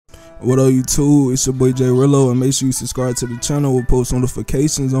What up, YouTube? It's your boy J Rillo, and make sure you subscribe to the channel with post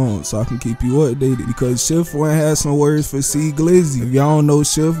notifications on so I can keep you updated. Because Shift 1 has some words for C Glizzy. If y'all don't know,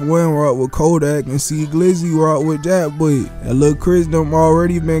 Shift 1 rock with Kodak and C Glizzy rock with Jackboy. And Lil Crix them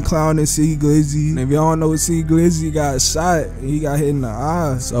already been clowning C Glizzy. And if y'all don't know, C Glizzy got shot and he got hit in the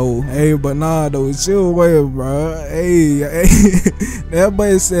eye. So hey, but nah though, it's your way, bro. Hey, that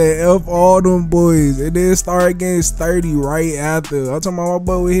boy said F all them boys, and then start getting 30 right after. I'm talking about my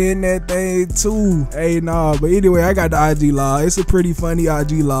boy was hitting that thing too. Hey, nah, but anyway, I got the IG live. It's a pretty funny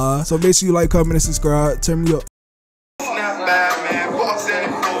IG live, so make sure you like, comment, and subscribe. Turn me up. Not bad, man. Box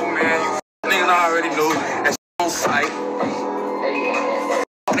and fool, man. You niggas already know that on sight.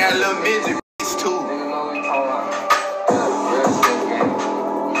 That little midget too.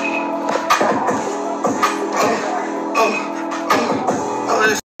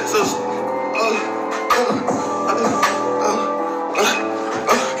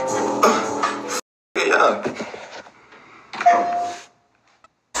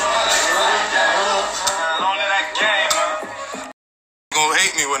 Gonna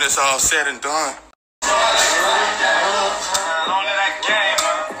hate me when it's all said and done.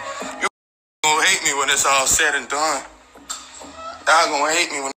 You gonna hate me when it's all said and done. Y'all gonna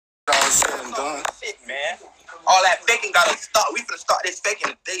hate me when it's all said and done. Shit, man. All that faking gotta stop. We finna start this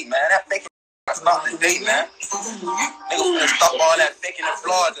faking today, man. That faking gotta stop today, man. Niggas finna stop all that faking and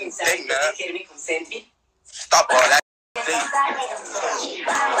flaws in today, man. Stop all that today.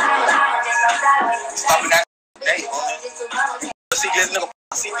 Stopping that today, homie. See this nigga,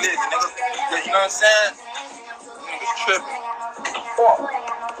 see Glizzy, nigga. You know what I'm saying? Niggas tripping.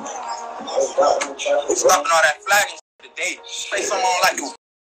 We stopping all that flagging shit today. Play someone like you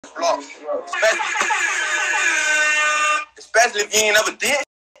vlog. Especially if you ain't never did.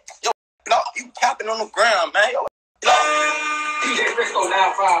 Yo, you capping on the ground, man. Yo,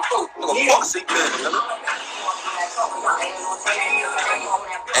 fuck see Glizzy, nigga.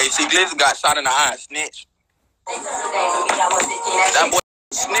 Hey, see Glizzy got shot in the eye, snitch. That boy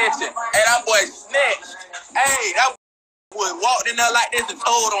snitching. Hey, that boy snitched. Hey, that boy walked in there like this and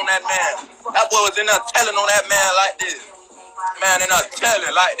told on that man. That boy was in there telling on that man like this. Man, in there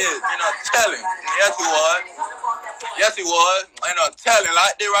telling like this. In there telling. Yes, he was. Yes, he was. In there telling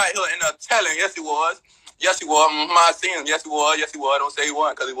like this right here. In there telling. Yes, he was. Yes, he was. I seen him. Yes, he was. Yes, he was. Don't say he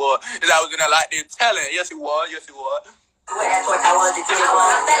wasn't because he was. I was in there like this telling. Yes, he was. Yes, he was. I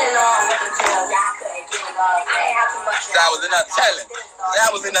was in there telling.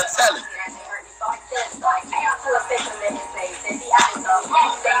 I was in there telling.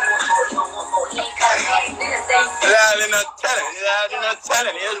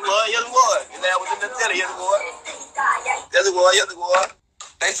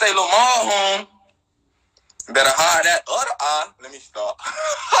 They say Lamar home. Better hide that other eye. Let me stop.